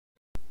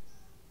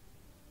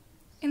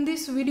In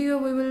this video,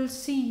 we will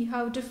see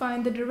how to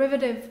find the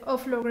derivative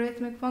of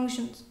logarithmic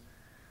functions.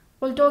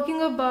 While talking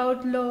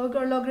about log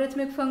or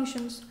logarithmic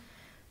functions,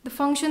 the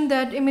function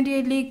that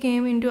immediately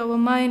came into our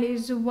mind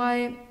is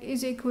y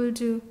is equal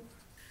to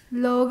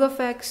log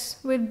of x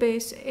with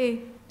base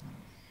a,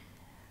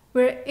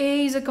 where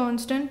a is a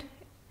constant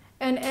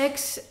and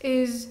x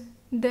is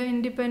the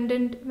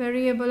independent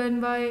variable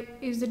and y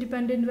is the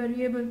dependent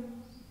variable.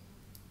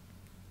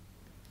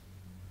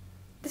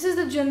 This is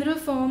the general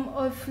form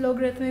of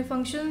logarithmic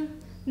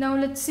function. Now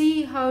let's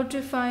see how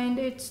to find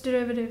its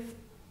derivative.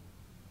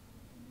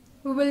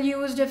 We will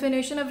use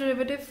definition of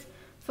derivative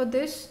for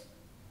this.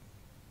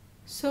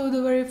 So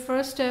the very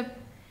first step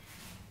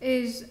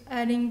is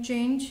adding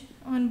change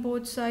on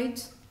both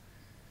sides.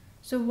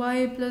 So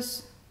y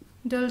plus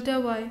delta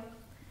y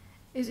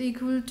is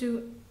equal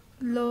to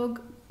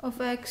log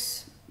of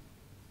x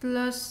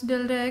plus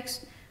delta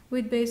x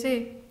with base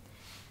a.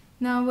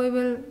 Now we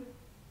will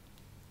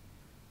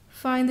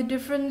find the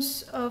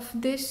difference of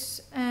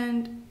this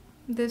and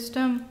this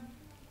term,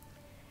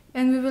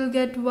 and we will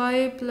get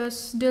y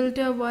plus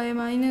delta y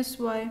minus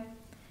y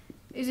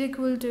is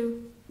equal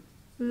to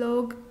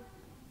log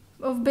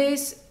of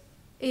base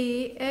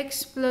a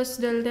x plus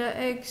delta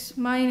x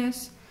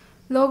minus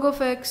log of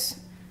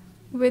x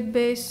with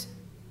base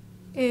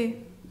a.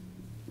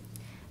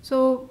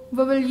 So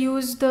we will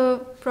use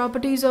the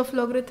properties of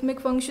logarithmic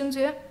functions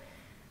here.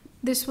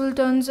 This will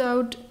turns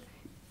out,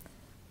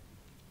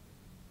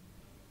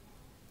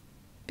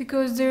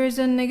 because there is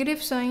a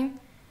negative sign,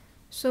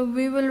 so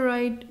we will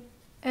write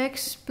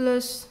x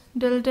plus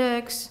delta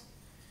x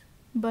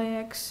by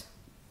x.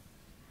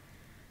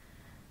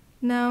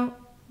 Now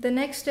the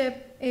next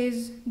step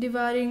is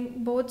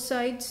dividing both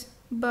sides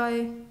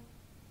by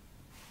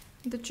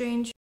the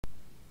change.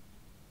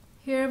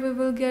 Here we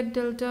will get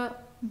delta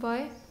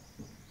y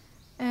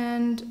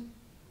and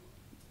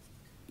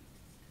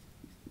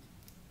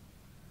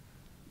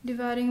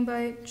dividing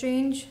by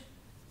change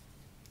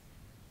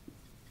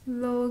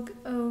log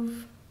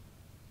of,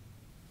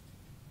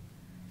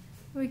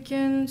 we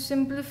can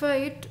simplify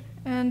it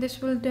and this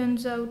will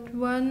turns out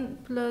 1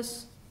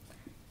 plus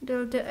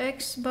delta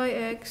x by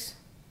x.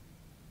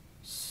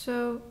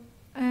 So,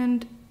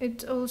 and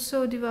it's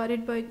also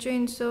divided by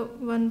change, so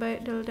 1 by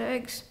delta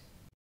x.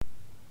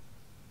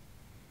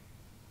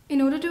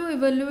 In order to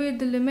evaluate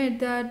the limit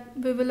that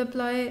we will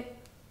apply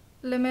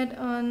limit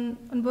on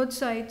both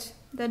sides,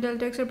 that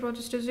delta x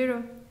approaches to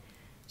 0.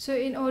 So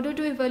in order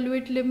to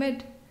evaluate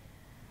limit,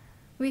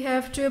 we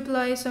have to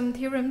apply some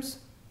theorems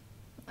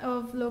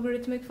of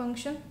logarithmic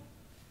function.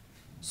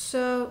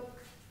 So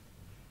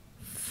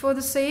for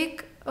the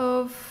sake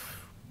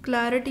of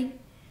clarity,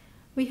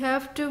 we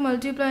have to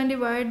multiply and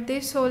divide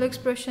this whole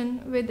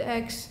expression with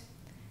x.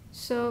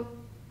 So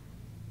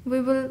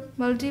we will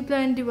multiply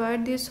and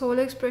divide this whole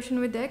expression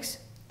with x,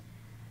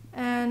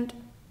 and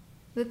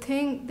the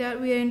thing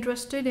that we are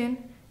interested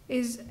in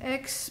is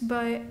x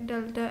by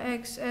delta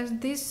x, as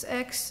this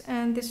x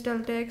and this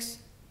delta x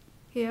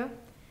here,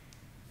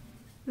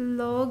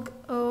 log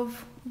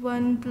of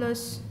 1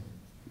 plus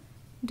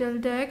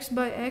delta x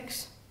by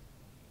x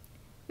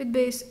with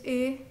base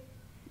a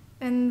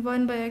and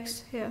 1 by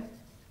x here.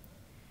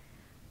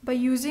 By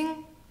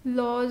using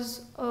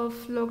laws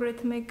of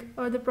logarithmic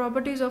or the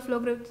properties of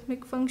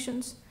logarithmic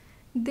functions,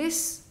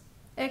 this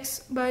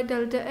x by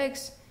delta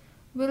x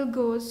will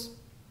goes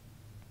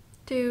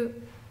to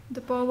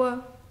the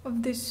power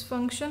of this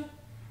function,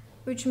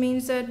 which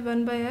means that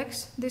 1 by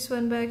x, this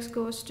 1 by x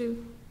goes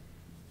to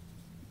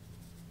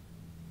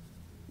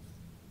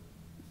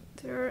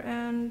there,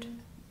 and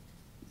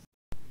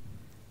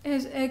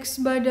as x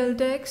by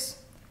delta x,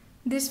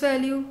 this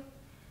value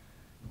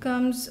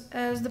comes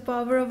as the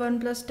power of 1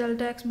 plus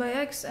delta x by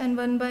x, and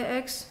 1 by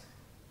x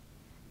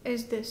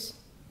is this.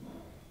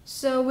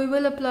 So we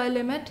will apply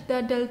limit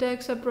that delta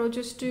x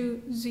approaches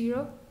to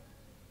 0.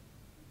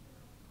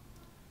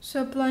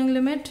 So applying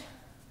limit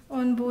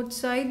on both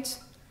sides,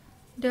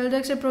 delta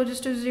x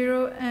approaches to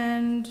 0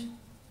 and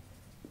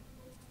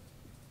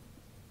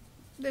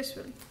this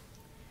will.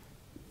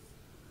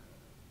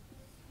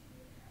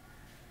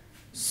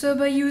 So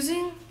by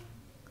using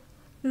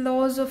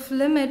laws of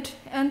limit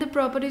and the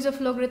properties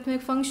of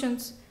logarithmic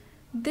functions,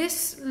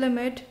 this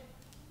limit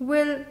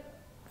will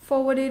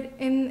forwarded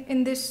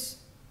in this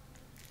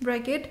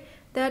bracket,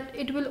 that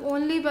it will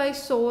only be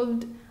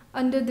solved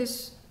under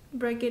this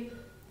bracket.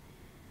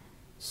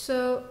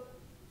 So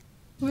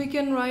we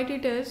can write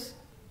it as,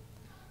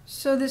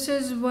 so this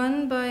is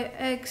 1 by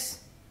x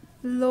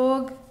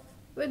log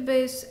with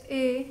base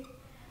a,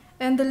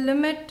 and the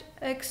limit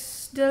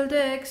x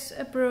delta x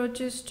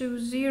approaches to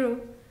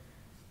 0,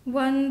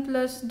 1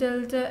 plus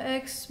delta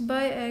x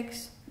by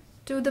x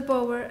to the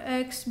power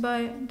x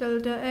by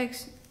delta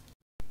x.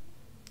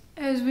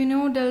 As we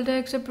know, delta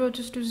x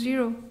approaches to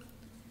 0,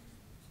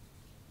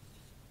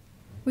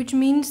 which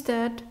means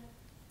that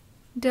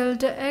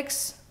delta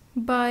x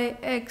by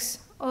x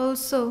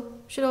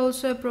should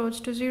also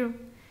approach to 0,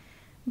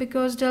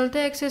 because delta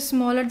x is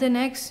smaller than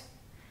x,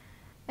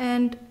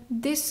 and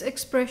this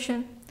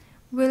expression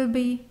will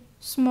be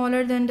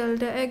smaller than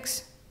delta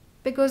x,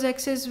 because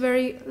x is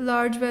very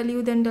large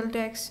value than delta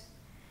x.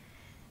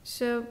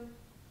 So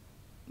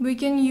we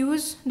can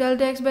use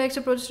delta x by x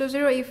approaches to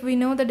 0 if we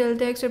know that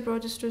delta x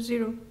approaches to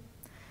 0.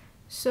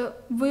 So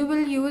we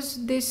will use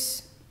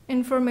this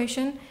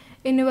information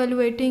in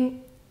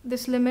evaluating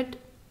this limit.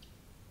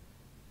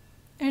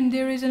 And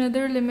there is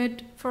another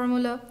limit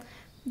formula,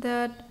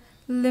 that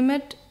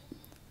limit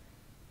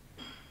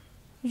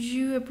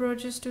u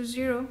approaches to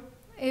 0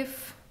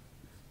 if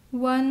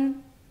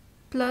 1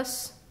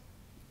 plus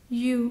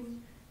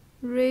u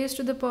raised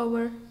to the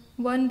power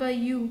 1 by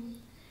u.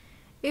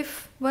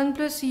 If 1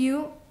 plus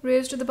u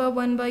raised to the power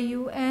 1 by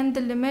u and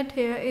the limit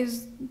here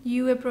is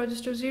u approaches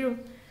to 0,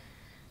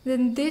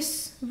 then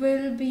this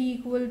will be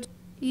equal to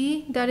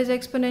e, that is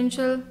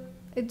exponential.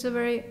 It's a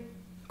very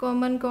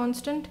common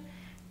constant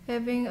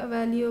having a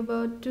value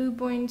about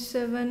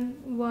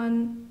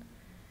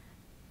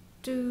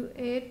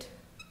 2.7128.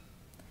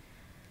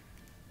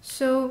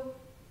 So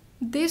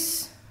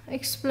this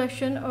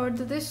expression or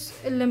this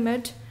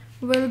limit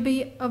will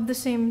be of the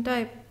same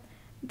type,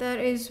 that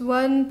is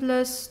 1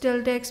 plus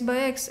delta x by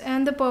x,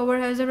 and the power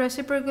has a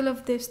reciprocal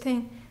of this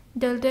thing,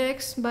 delta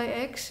x by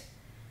x,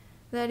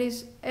 that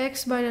is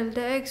x by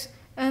delta x,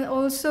 and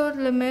also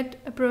limit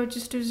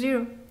approaches to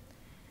 0,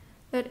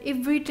 that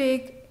if we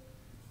take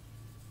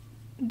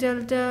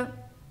delta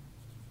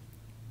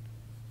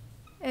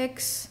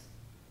x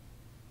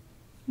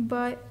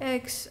by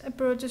x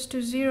approaches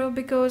to 0,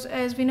 because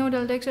as we know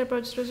delta x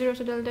approaches to 0,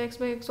 so delta x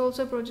by x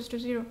also approaches to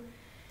 0.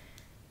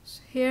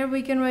 So here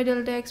we can write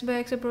delta x by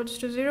x approaches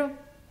to 0.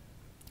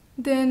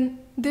 Then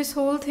this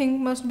whole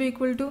thing must be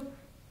equal to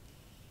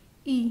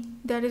e,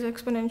 that is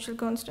exponential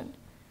constant.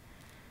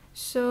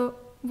 So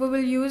we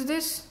will use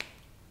this.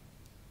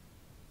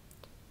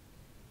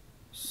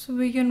 So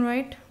we can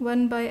write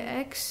 1 by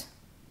x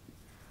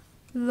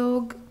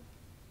log,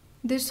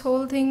 this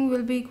whole thing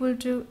will be equal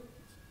to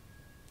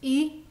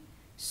e,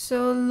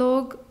 so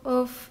log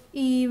of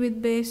e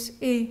with base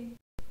a.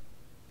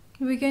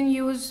 We can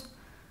use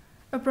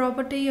a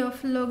property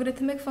of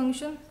logarithmic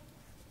function,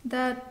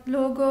 that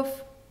log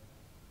of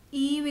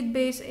e with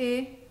base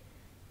a,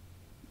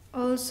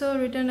 also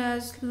written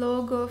as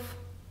log of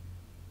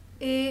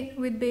a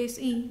with base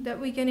e, that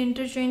we can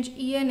interchange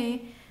e and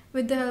a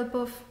with the help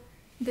of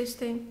this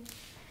thing.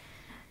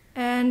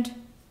 And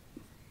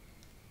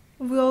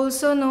we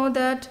also know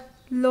that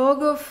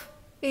log of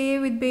a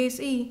with base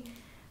e,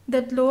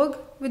 that log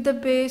with the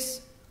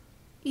base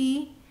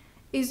e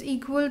is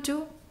equal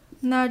to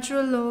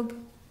natural log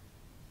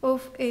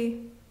of a.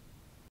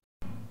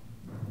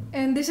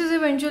 And this is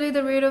eventually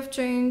the rate of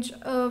change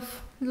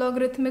of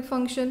logarithmic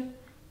function,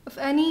 of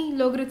any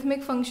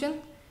logarithmic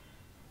function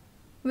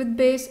with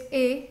base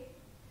a,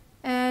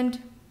 and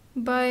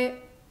by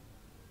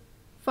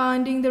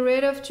finding the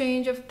rate of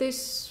change of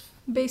this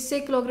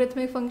basic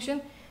logarithmic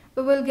function,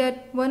 we will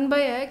get 1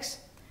 by x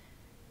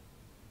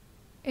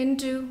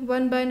into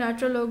 1 by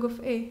natural log of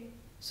a.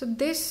 So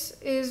this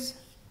is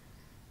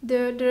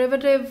the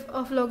derivative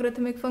of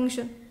logarithmic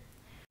function.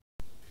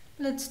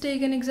 Let's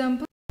take an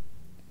example.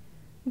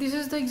 This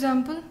is the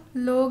example,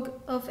 log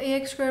of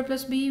ax squared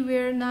plus b,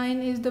 where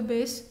 9 is the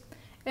base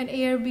and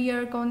a or b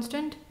are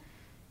constant.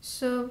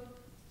 So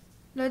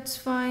let's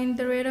find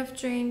the rate of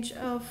change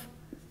of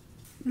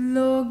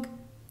log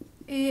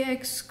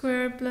ax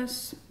squared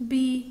plus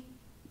b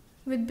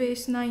with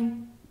base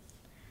 9.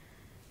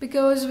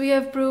 Because we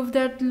have proved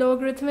that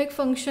logarithmic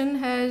function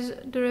has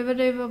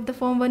derivative of the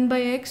form 1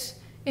 by x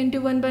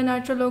into 1 by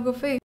natural log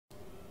of a.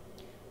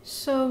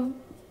 So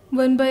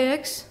 1 by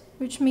x,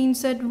 which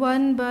means that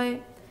 1 by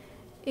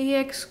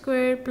ax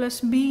squared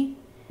plus b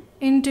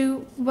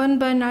into 1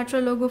 by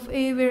natural log of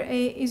a, where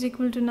a is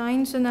equal to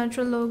 9, so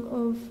natural log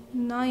of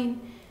 9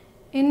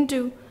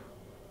 into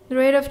the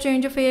rate of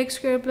change of ax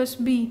squared plus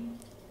b,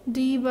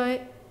 d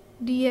by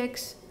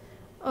dx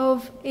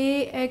of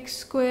ax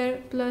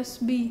squared plus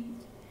b,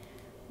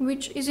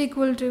 which is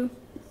equal to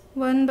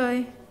 1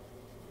 by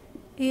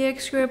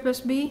ax squared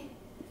plus b,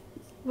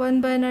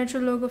 1 by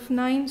natural log of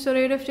 9. So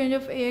rate of change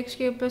of ax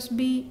squared plus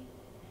b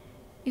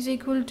is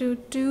equal to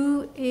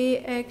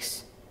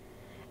 2ax,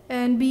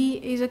 and b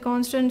is a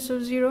constant,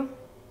 so 0.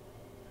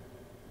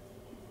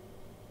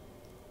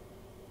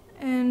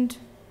 And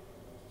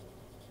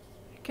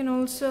I can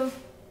also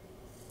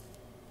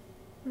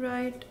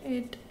write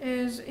it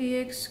as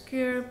ax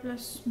squared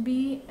plus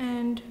b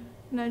and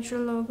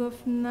natural log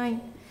of 9.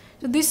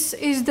 So this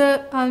is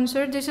the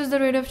answer. This is the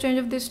rate of change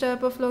of this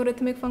type of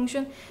logarithmic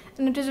function,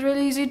 and it is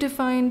really easy to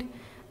find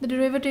the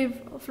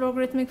derivative of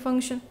logarithmic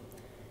function.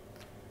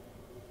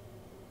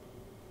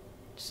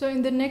 So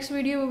in the next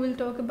video we will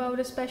talk about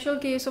a special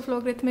case of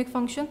logarithmic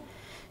function.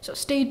 So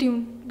stay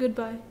tuned.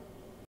 Goodbye.